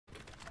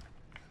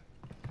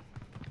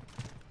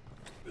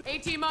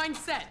AT mine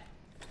set.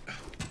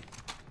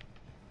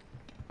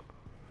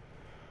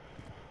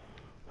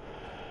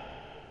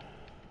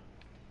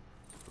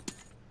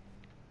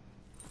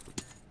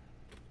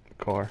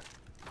 Car.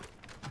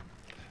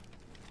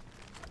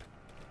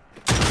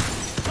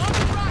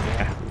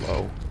 Yeah,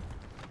 low.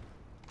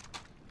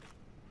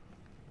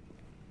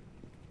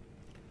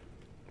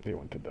 They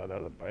went to that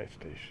other buy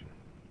station.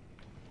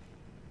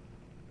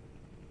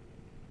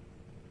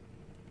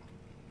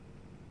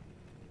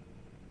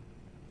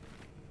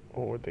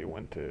 Or they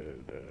went to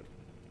the...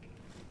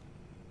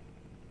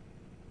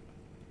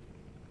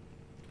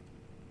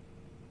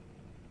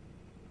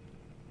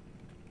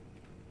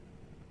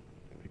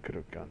 They could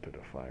have gone to the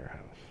firehouse.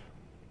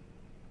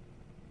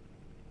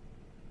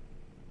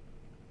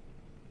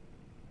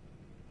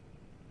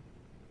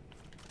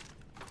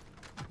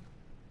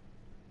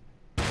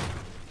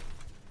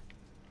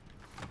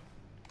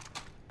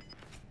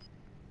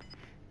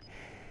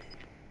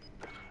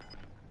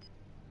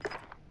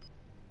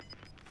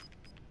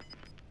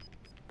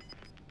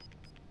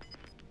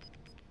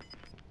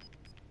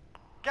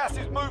 Gas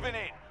is moving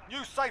in.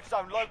 New safe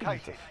zone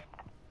located.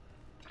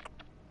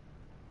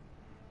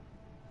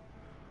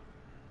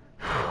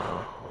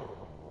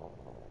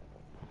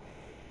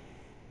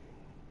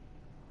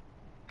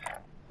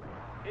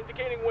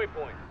 Indicating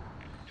waypoint.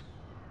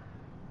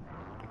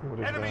 What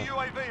is Enemy that?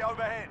 UAV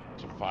overhead.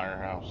 It's a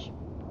firehouse.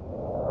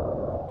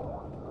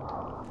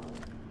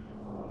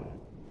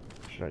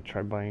 Should I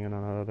try buying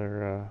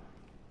another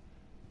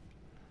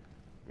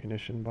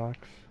munition box?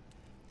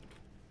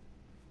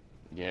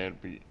 Yeah,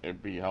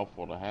 it'd be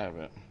helpful to have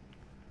it.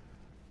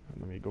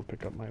 Let me go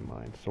pick up my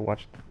mine. So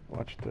watch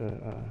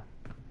the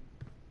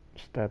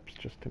steps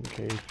just in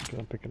case, because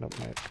I'm picking up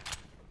my...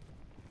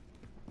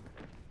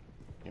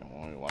 You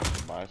want me to watch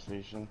the buy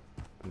station?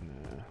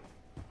 Nah.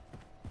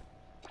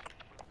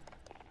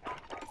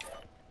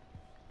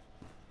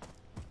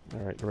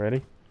 Alright, you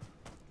ready?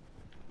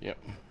 Yep.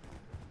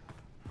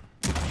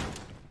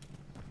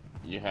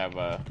 You have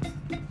I'm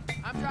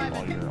all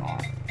driving. your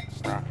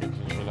rockets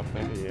and shit up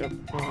there? Yep.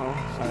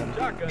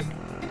 Shotgun.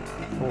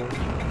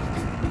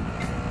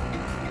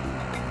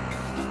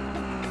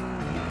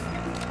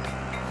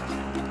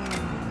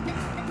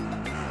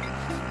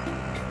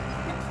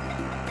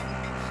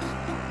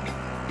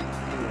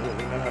 I don't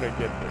really know how to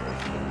get there.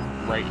 So.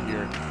 Right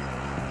here.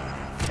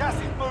 Gas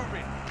is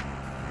moving.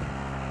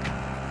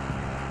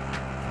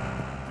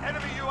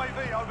 Enemy UAV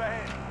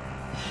overhead.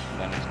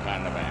 Then it's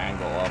kind of an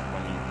angle up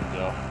when you can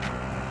go.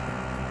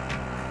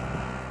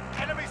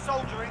 Enemy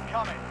soldier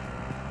incoming.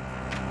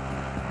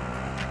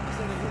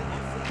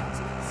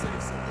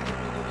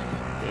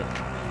 Yep.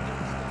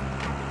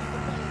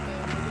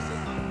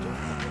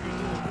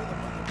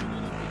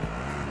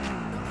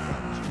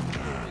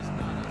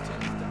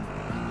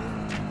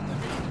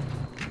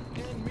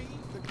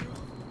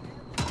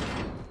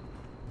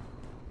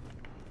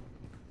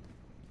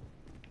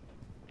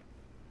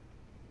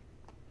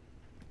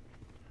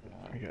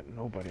 I got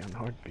nobody on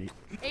heartbeat.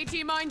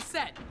 AT mine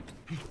set.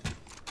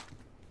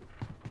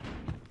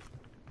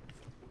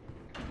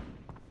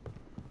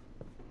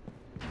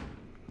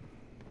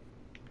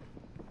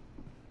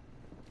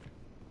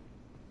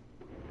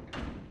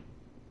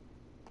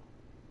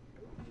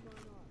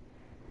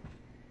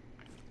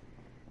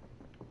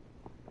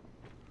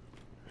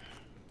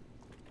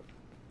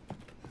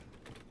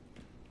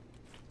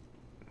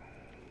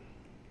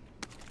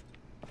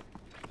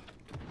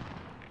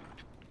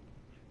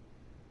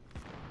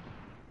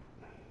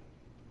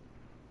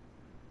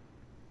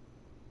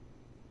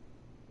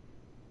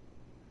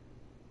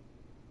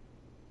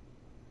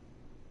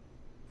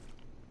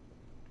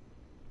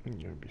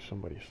 There's gonna be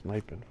somebody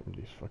sniping from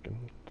these fucking...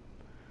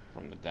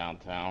 From the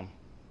downtown.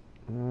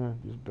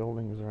 These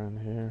buildings around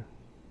here.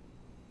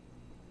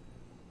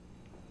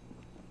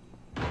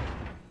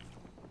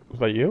 Was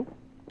that you?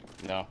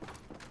 No.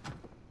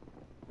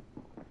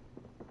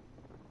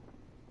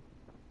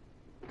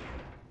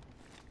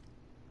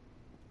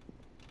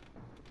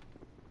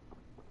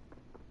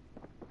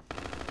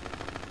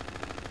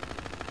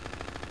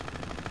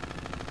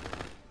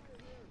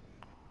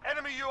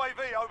 Enemy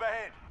UAV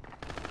overhead.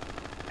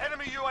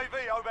 Enemy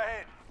UAV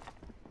overhead.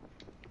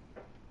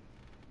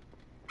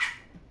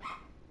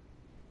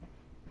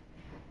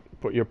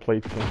 Put your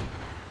plates in.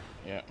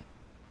 Yeah.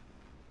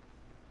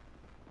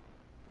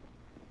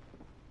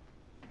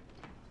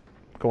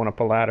 Going up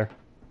a ladder.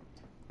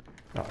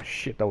 Oh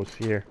shit, that was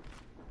here.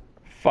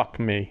 Fuck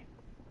me.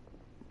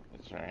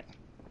 That's right.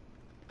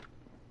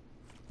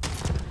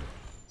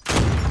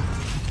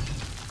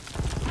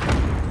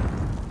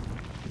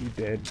 You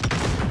dead.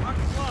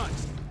 Rocket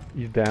launched.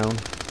 He's down.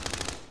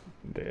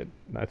 Dead.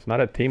 That's not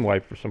a team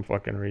wipe for some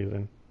fucking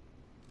reason.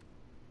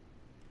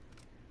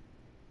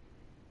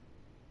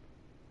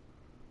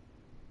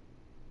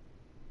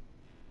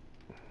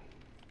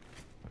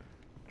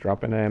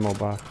 Dropping the ammo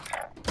box.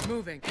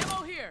 Moving.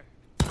 Ammo here.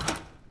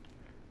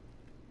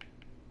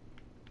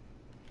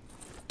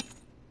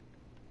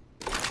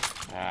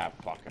 Ah,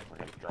 fuck, I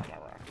forgot to drop my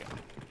rocket.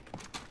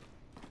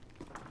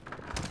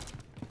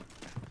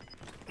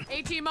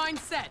 AT mine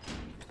set.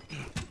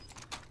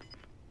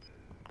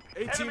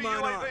 Enemy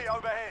mine on. UAV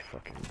overhead.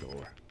 Fucking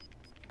door.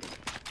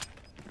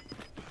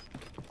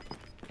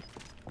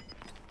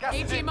 Gas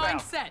is AT mine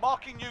inbound. set.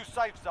 Marking new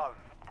safe zone.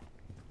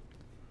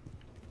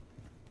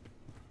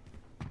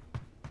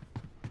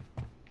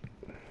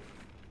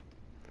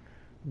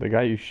 The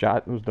guy you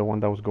shot was the one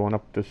that was going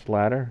up this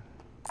ladder?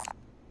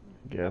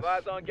 Yes. Have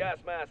eyes on gas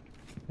mask.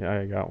 Yeah,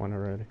 I got one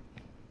already.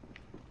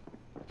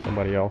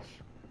 Somebody else.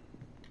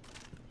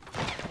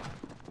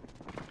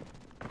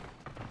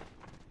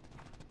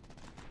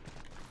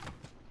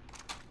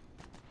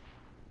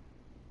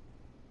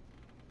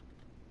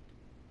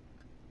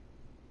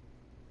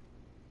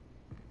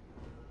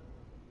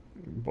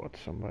 Bought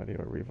somebody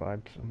or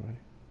revived somebody.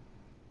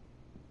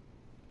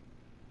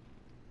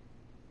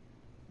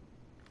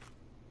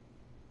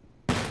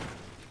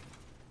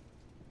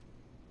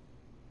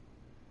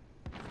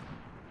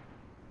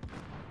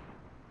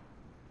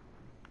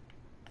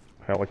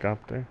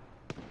 Helicopter.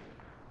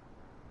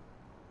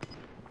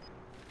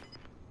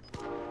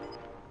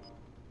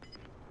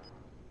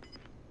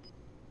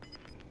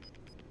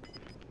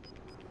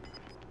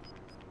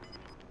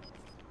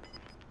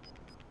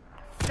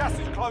 Gas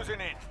is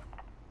closing in.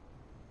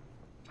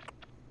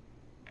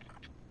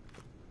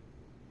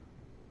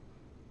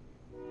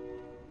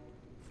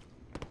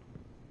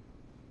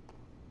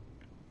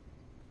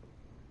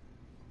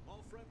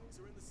 All friendlies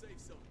are in the safe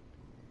zone.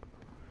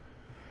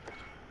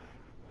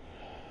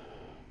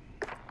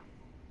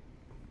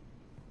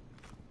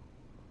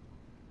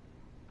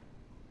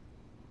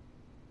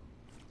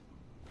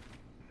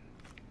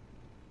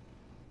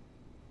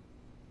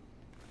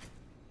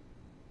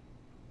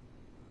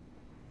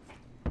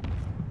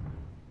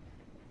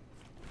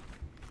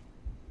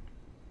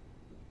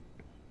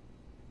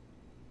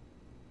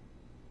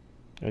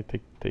 I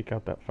take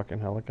out that fucking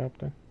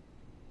helicopter.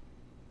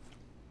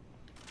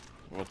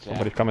 What's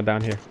Somebody's that? coming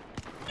down here.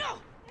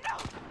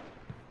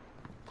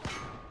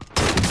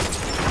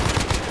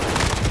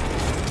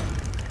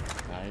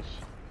 Nice.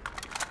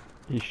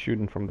 He's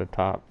shooting from the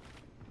top.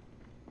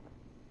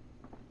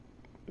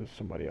 There's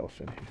somebody else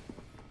in here.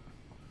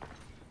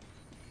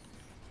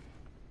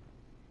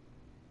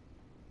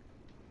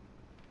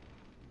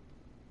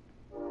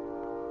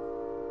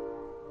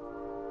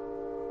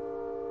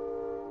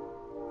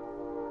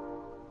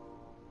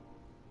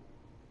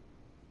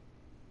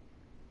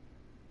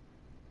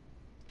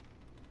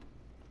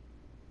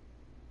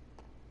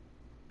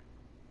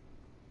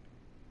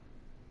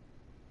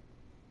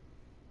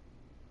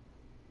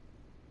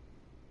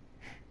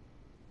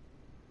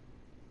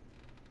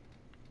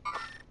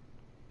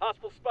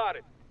 Hostile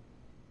spotted.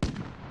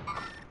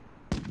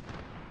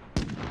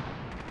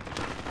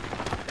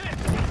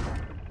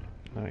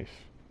 Nice.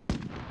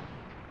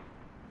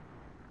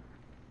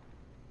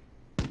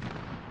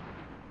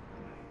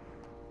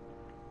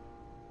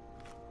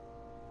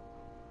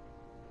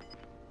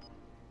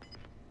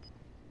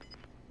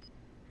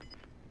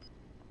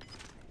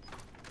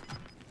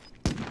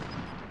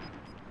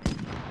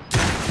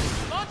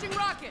 Launching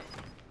rocket.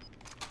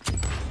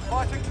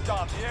 Fighting's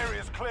done. The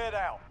area's cleared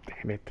out.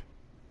 Damn it.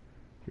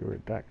 You were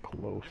that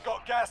close. You've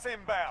got gas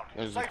inbound.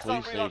 There's a Safe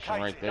zone police station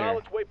relocated. right there.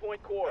 Knowledge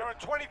waypoint core. There are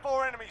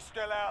 24 enemies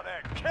still out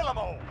there. Kill them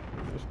all.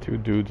 There's two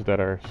dudes that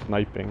are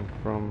sniping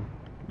from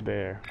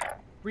there.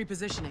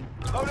 Repositioning.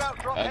 Loadout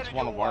drop That's heading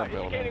one your of our way.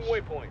 buildings. Indicating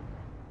waypoint.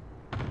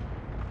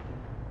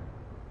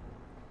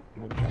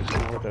 I'm gonna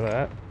jump over to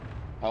that.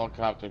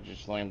 Helicopter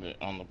just landed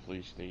on the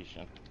police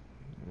station.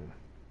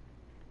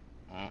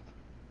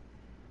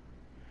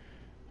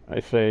 I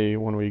say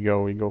when we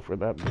go for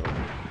that building.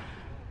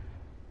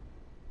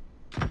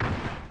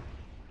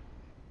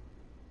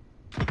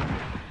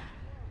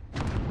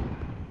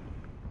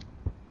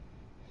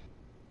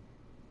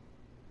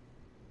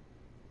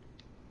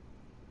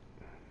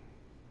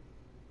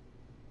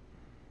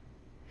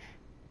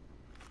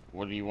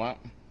 What do you want?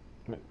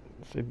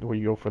 Say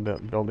we go for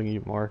that building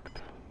you marked.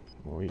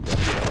 Where we go.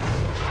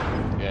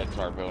 Yeah, it's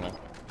our building.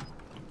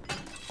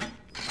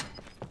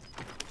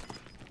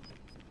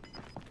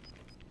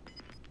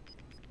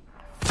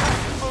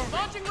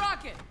 Launching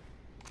rocket.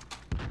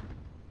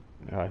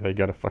 They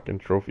got a fucking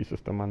trophy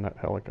system on that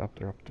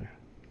helicopter up there.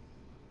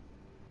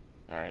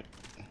 Alright.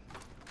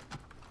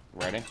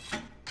 Ready?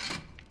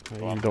 Go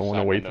You off don't the want to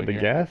side wait window for the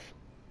here. gas?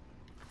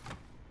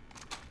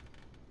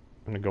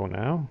 I'm gonna go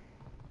now.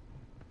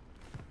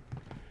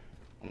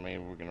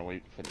 Maybe we're gonna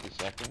wait 50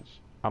 seconds.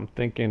 I'm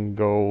thinking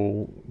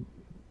go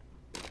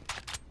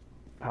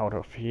out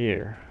of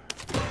here.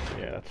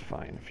 Yeah, that's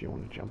fine if you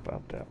want to jump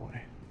out that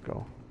way.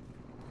 Go.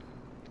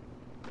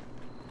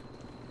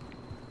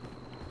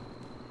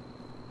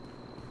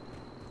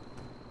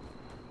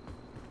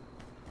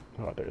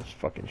 Oh, there's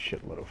fucking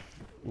shitload of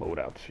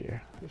loadouts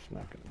here. It's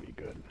not gonna be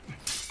good.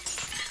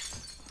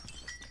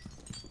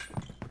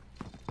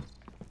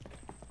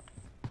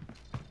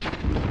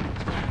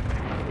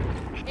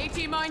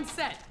 AT mine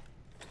set.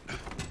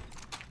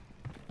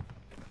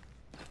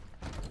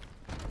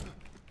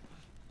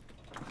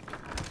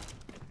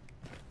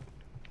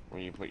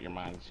 Where you put your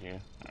mines here?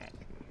 Alright.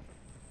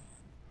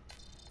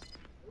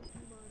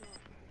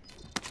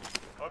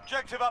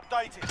 Objective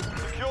updated.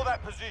 Secure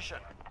that position.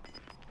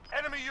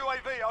 Enemy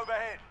UAV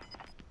overhead.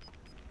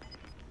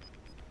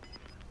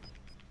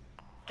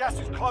 Gas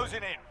is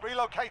closing in.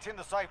 Relocating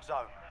the safe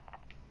zone.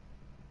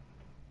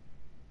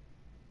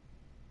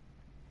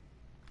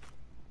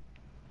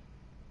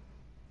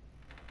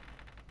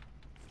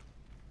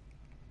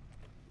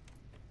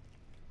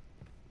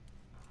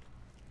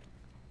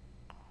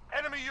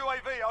 Enemy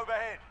UAV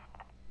overhead.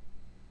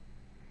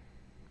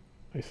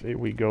 I say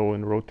we go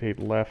and rotate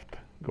left.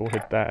 Go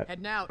hit that.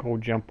 Heading out. Go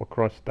jump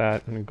across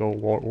that and go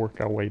work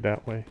our way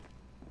that way.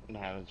 Nah,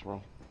 that's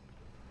wrong.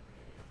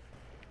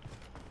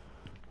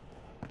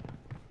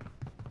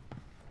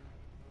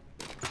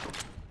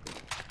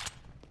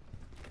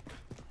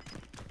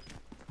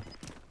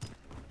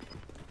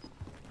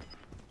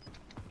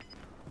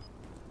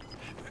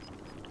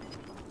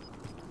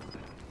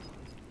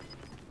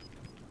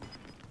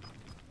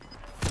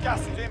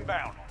 Gas is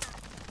inbound.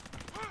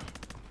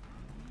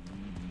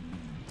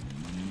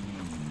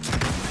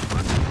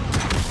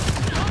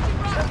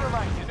 Ten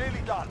remain. You're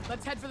nearly done.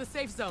 Let's head for the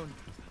safe zone.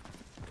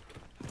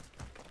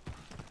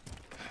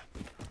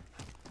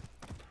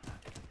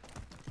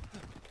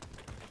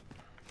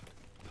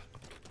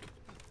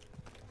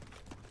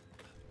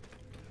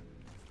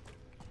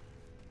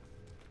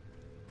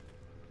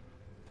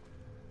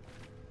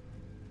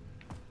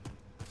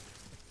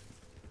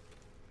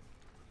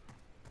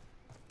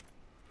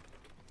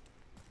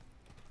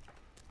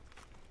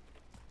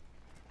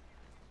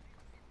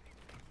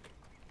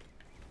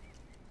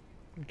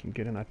 We can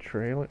get in a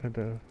trailer at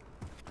the...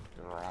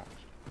 Garage.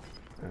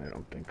 I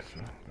don't think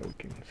so. But we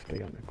can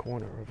stay on the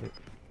corner of it.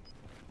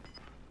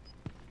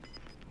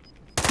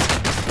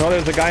 Oh,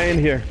 there's a guy in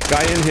here.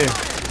 Guy in here.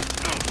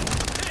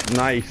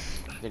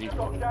 Nice. Did he?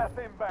 Got gas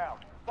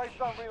inbound. Safe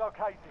zone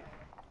relocated.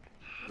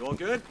 You all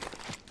good?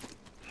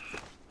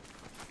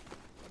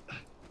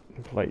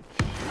 Plates.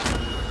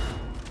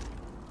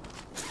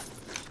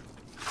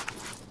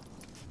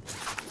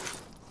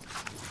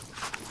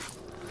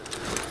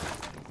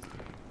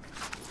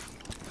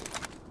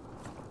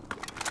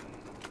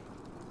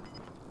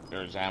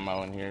 There's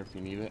ammo in here if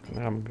you need it.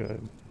 I'm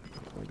good.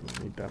 I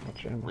don't need that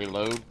much ammo.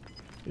 Reload.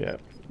 Yeah,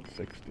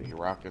 60. Your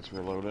rockets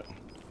reloaded.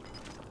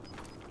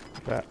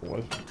 That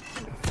was...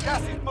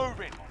 Gas is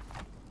moving.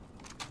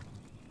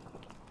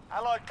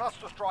 Allied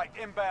cluster strike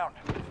inbound.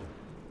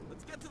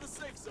 Let's get to the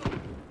safe zone.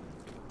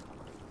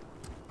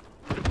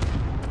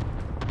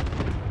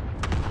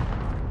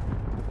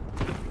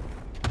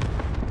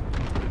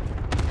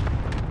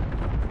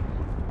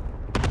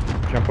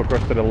 Jump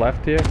across to the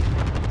left here.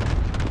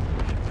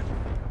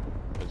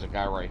 There's a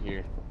guy right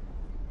here.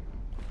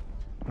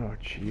 Oh,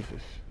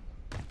 Jesus.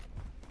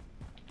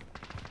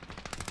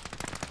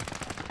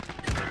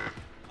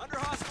 Under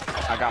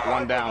hostile. I got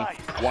one down.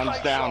 One's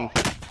down.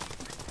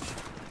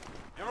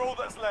 You're all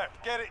that's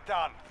left. Get it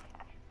done.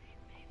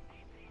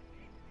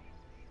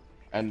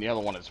 And the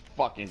other one is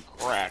fucking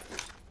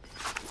cracked.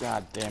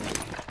 God damn it.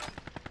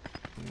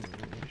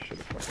 I should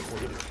have fucking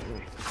waited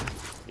too.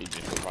 He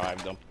just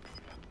revived them.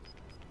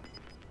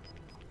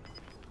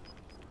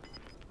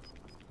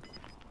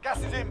 Gas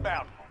is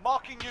inbound.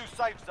 Marking new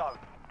safe zone.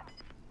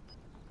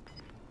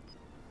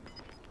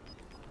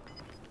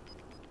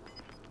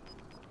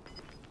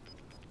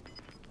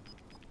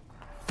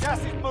 Gas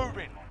is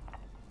moving.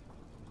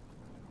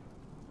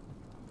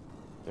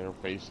 They're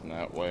facing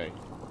that way.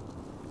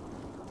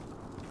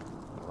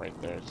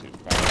 Right there, see the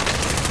back.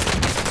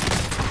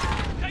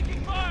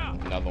 Taking fire.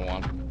 Another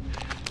one.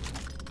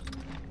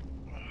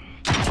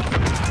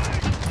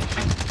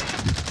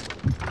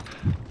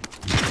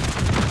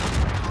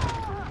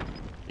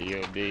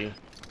 EOD.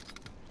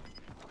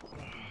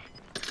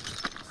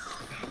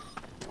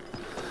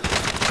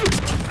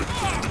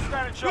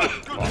 Standing shot.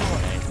 Good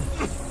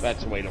work.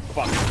 That's the way to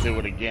fucking do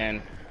it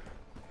again.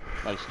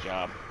 Nice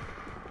job.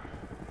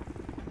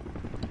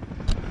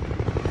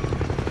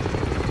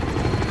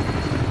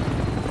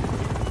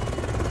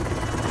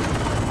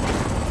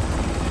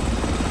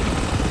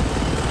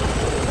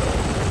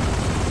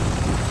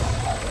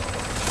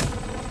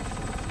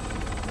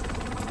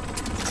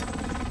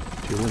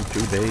 Two in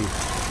 2 days.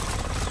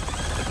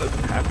 That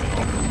doesn't happen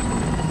often.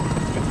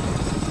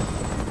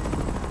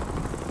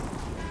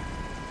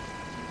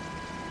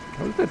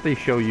 How is that they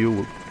show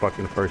you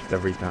fucking first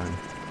every time?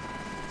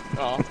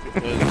 Oh,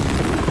 because,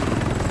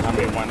 I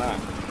mean, why not?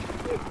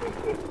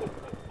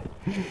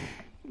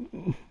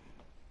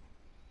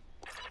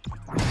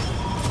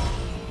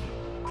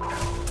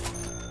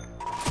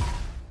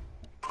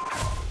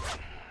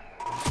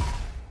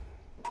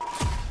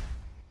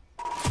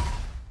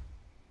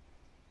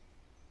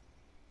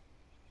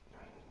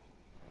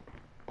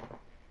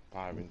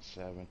 Five and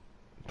 7.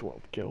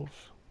 12 kills.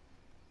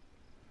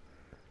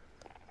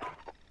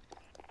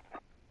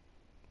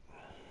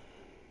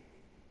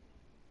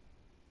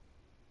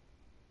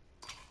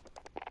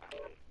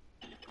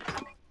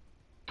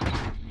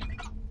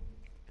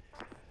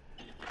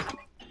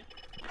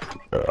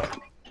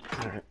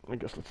 Alright, I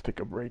guess let's take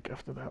a break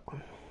after that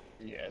one.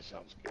 Yeah,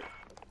 sounds good.